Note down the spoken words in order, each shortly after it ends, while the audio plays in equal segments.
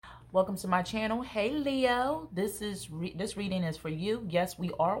Welcome to my channel. Hey Leo, this reading is for you. Yes,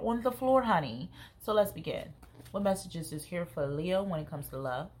 we are on the floor, honey. So let's begin. What messages is here for Leo when it comes to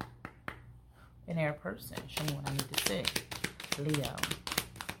love and their person? Show me what I need to see.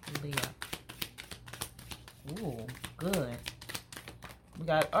 Leo. Ooh, good. We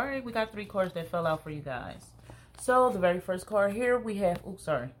got 3 cards that fell out for you guys. So the very first card here we have,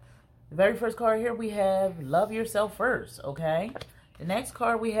 The very first card here we have love yourself first, okay? The next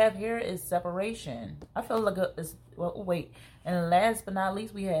card we have here is separation. I feel like and last but not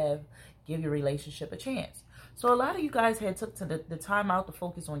least we have give your relationship a chance. So a lot of you guys had took to the time out to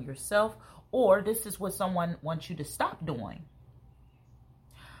focus on yourself, or this is what someone wants you to stop doing.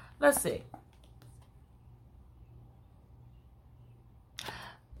 Let's see.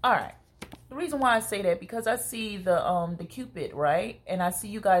 All right. The reason why I say that, because I see the Cupid, right? And I see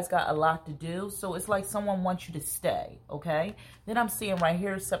you guys got a lot to do. So it's like someone wants you to stay, okay? Then I'm seeing right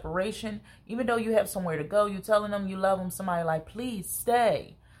here separation. Even though you have somewhere to go, you telling them you love them, somebody like, please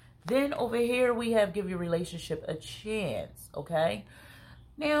stay. Then over here we have give your relationship a chance, okay?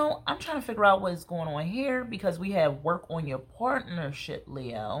 Now, I'm trying to figure out what is going on here because we have work on your partnership,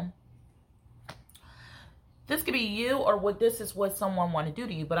 Leo. This could be you, or this is what someone want to do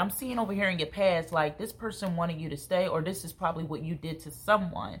to you. But I'm seeing over here in your past, like this person wanted you to stay, or this is probably what you did to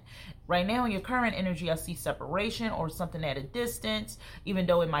someone. Right now in your current energy, I see separation or something at a distance, even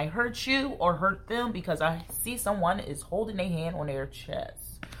though it might hurt you or hurt them, because I see someone is holding their hand on their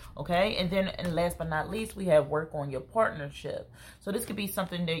chest. Okay, and then and last but not least, we have work on your partnership. So this could be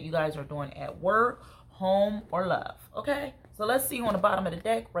something that you guys are doing at work, home, or love. Okay, so let's see on the bottom of the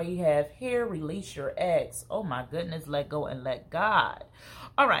deck where you have here, release your ex. Oh my goodness, let go and let God.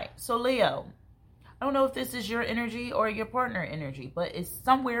 All right, so Leo, I don't know if this is your energy or your partner energy, but it's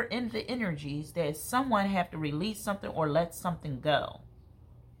somewhere in the energies that someone have to release something or let something go.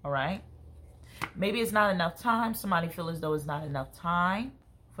 All right, maybe it's not enough time. Somebody feel as though it's not enough time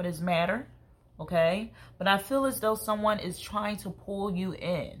for this matter, okay? But I feel as though someone is trying to pull you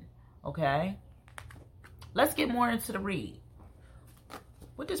in, okay? Let's get more into the read.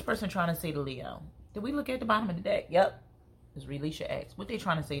 What this person trying to say to Leo? Did we look at the bottom of the deck? Yep. It's release your ex. What they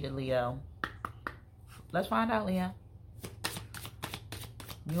trying to say to Leo? Let's find out, Leo.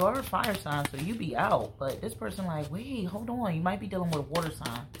 You are a fire sign, so you be out. But this person like, wait, hold on. You might be dealing with a water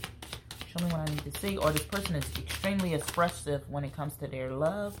sign. Show me what I need to see. Or this person is extremely expressive when it comes to their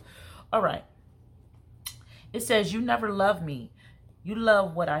love. All right. It says, you never love me. You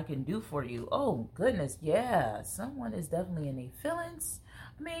love what I can do for you. Oh, goodness. Yeah. Someone is definitely in their feelings.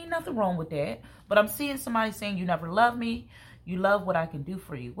 I mean, nothing wrong with that. But I'm seeing somebody saying, you never love me. You love what I can do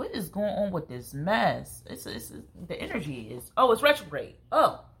for you. What is going on with this mess? It's the energy is... Oh, it's retrograde.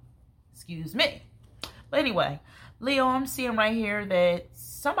 Oh, excuse me. But anyway, Leo, I'm seeing right here that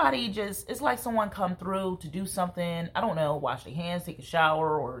somebody just... It's like someone come through to do something. I don't know. Wash their hands, take a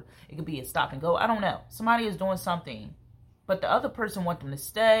shower, or it could be a stop and go. I don't know. Somebody is doing something. But the other person want them to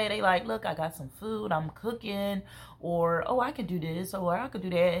stay. They like, look, I got some food, I'm cooking, or, oh, I can do this, or I could do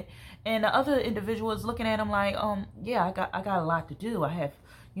that. And the other individual is looking at them like, yeah, I got a lot to do. I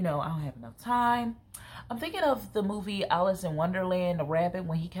don't have enough time. I'm thinking of the movie Alice in Wonderland, the rabbit,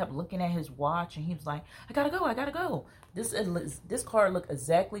 when he kept looking at his watch and he was like, I gotta go. This card looked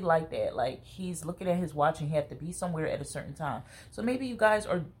exactly like that. Like he's looking at his watch and he have to be somewhere at a certain time. So maybe you guys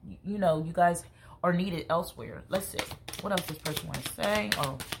are, you guys are needed elsewhere. Let's see. What else this person want to say?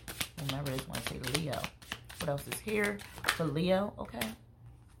 Oh, remember this want to say Leo. What else is here for Leo? Okay.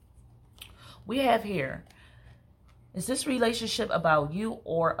 We have here, is this relationship about you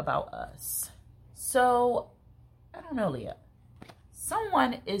or about us? So, I don't know, Leo.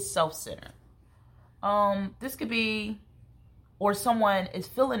 Someone is self-centered. This could be, or someone is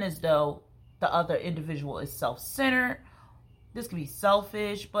feeling as though the other individual is self-centered. This could be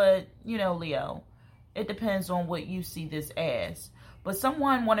selfish, but, Leo, it depends on what you see this as. But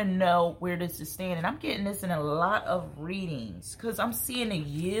someone want to know where this is standing. I'm getting this in a lot of readings because I'm seeing a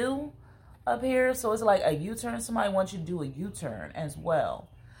U up here. So it's like a U-turn. Somebody wants you to do a U-turn as well.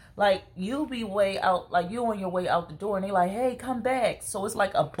 Like you'll be way out, like you're on your way out the door and they like, hey, come back. So it's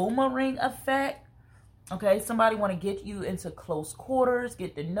like a boomerang effect. Okay, somebody want to get you into close quarters,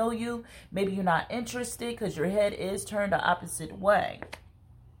 get to know you. Maybe you're not interested because your head is turned the opposite way.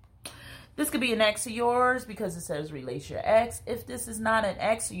 This could be an ex of yours because it says release your ex. If this is not an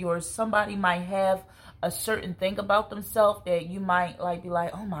ex of yours, somebody might have a certain thing about themselves that you might like be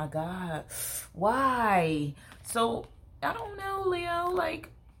like, oh my God, why? So I don't know, Leo, like,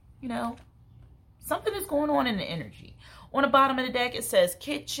 something is going on in the energy. On the bottom of the deck, it says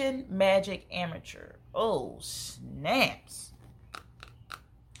kitchen magic amateur. Oh, snaps.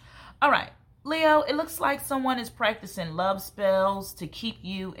 All right. Leo, it looks like someone is practicing love spells to keep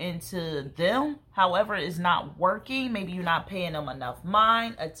you into them. However, it's not working. Maybe you're not paying them enough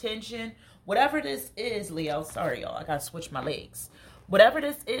mind, attention. Whatever this is, Leo. Sorry, y'all. I got to switch my legs. Whatever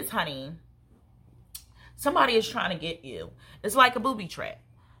this is, honey, somebody is trying to get you. It's like a booby trap.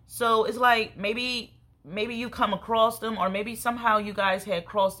 So it's like maybe you come across them, or maybe somehow you guys had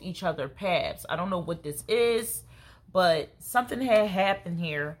crossed each other paths. I don't know what this is, but something had happened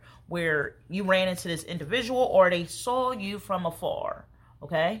here where you ran into this individual, or they saw you from afar.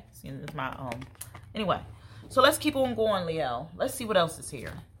 Okay? See, this is my anyway. So let's keep on going, Leo. Let's see what else is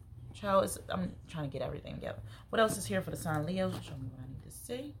here. Child, I'm trying to get everything together. What else is here for the sign Leo? Show me what I need to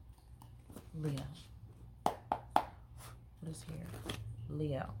see. Leo. What is here?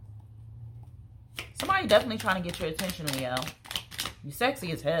 Leo. Somebody definitely trying to get your attention, Leo. You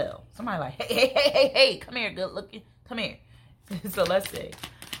sexy as hell. Somebody like, hey, come here, good looking. Come here. So let's see.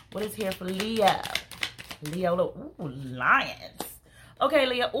 What is here for Leo? Leo, look. Ooh, lions. Okay,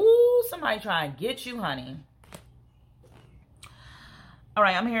 Leo. Ooh, somebody trying to get you, honey. All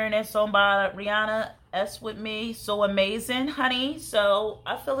right, I'm hearing that song by Rihanna, S With Me. So amazing, honey. So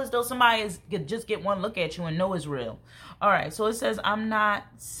I feel as though somebody is just get one look at you and know it's real. All right, so it says, I'm not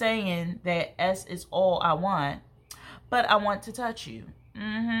saying that S is all I want, but I want to touch you.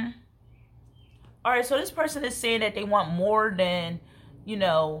 All right, so this person is saying that they want more than, you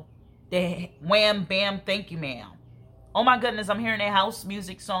know, the wham, bam, thank you, ma'am. Oh my goodness, I'm hearing that house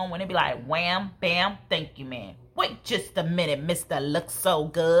music song when they be like, wham, bam, thank you, ma'am. Wait just a minute, Mr. Looks So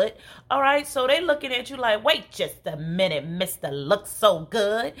Good. All right, so they looking at you like, wait just a minute, Mr. Looks So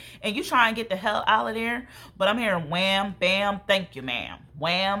Good. And you try and get the hell out of there. But I'm hearing wham, bam, thank you, ma'am.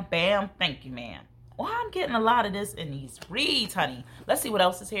 Wham, bam, thank you, ma'am. Well, I'm getting a lot of this in these reads, honey. Let's see what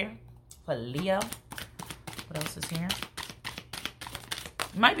else is here for Leo. What else is here?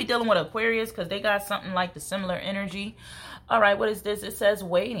 You might be dealing with Aquarius because they got something like the similar energy. All right, what is this? It says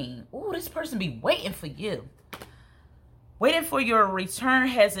waiting. Ooh, this person be waiting for you. Waiting for your return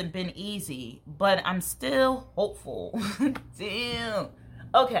hasn't been easy, but I'm still hopeful. Damn.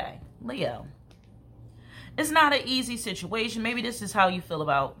 Okay, Leo. It's not an easy situation. Maybe this is how you feel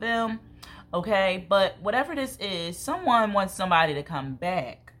about them. Okay, but whatever this is, someone wants somebody to come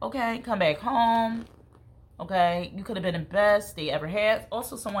back. Okay, come back home. Okay, you could have been the best they ever had.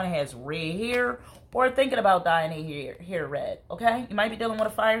 Also, someone has red hair or thinking about dyeing their hair red. Okay, you might be dealing with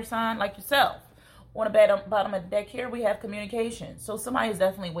a fire sign like yourself. On the bottom of the deck here, we have communication. So somebody is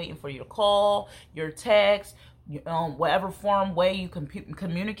definitely waiting for you to call, your text, whatever form, way you can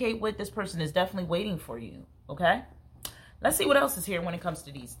communicate with. This person is definitely waiting for you, okay? Let's see what else is here when it comes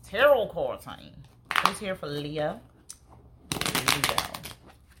to these tarot cards, honey. What's here for Leo? Leo.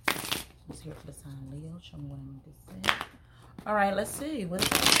 What's here for the sign Leo? Show me what I need to say. All right, let's see. What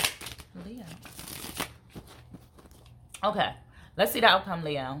is it? Leo. Okay, let's see the outcome,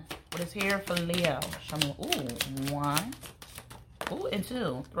 Leo. What is here for Leo? Show me. Ooh, 1. Ooh, and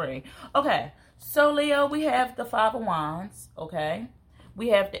 2, 3. Okay, so Leo, we have the 5 of Wands. Okay, we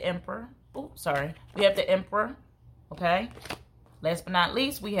have the Emperor. Ooh, sorry. We have the Emperor. Okay. Last but not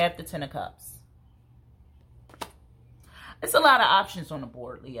least, we have the 10 of Cups. It's a lot of options on the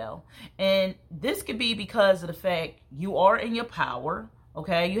board, Leo. And this could be because of the fact you are in your power.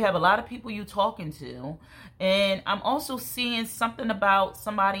 Okay, you have a lot of people you talking to, and I'm also seeing something about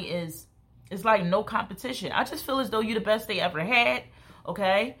somebody is like no competition. I just feel as though you're the best they ever had,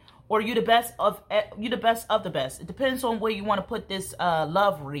 okay, or you're the best of the best. It depends on where you want to put this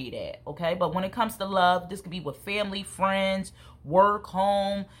love read at, okay. But when it comes to love, this could be with family, friends, work,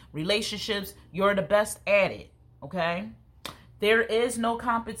 home, relationships. You're the best at it, okay. There is no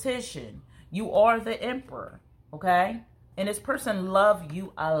competition. You are the Emperor, okay. And this person loves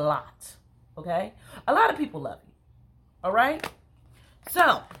you a lot, okay? A lot of people love you, all right?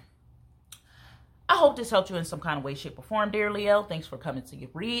 So, I hope this helped you in some kind of way, shape, or form, dear Leo. Thanks for coming to your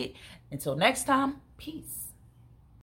read. Until next time, peace.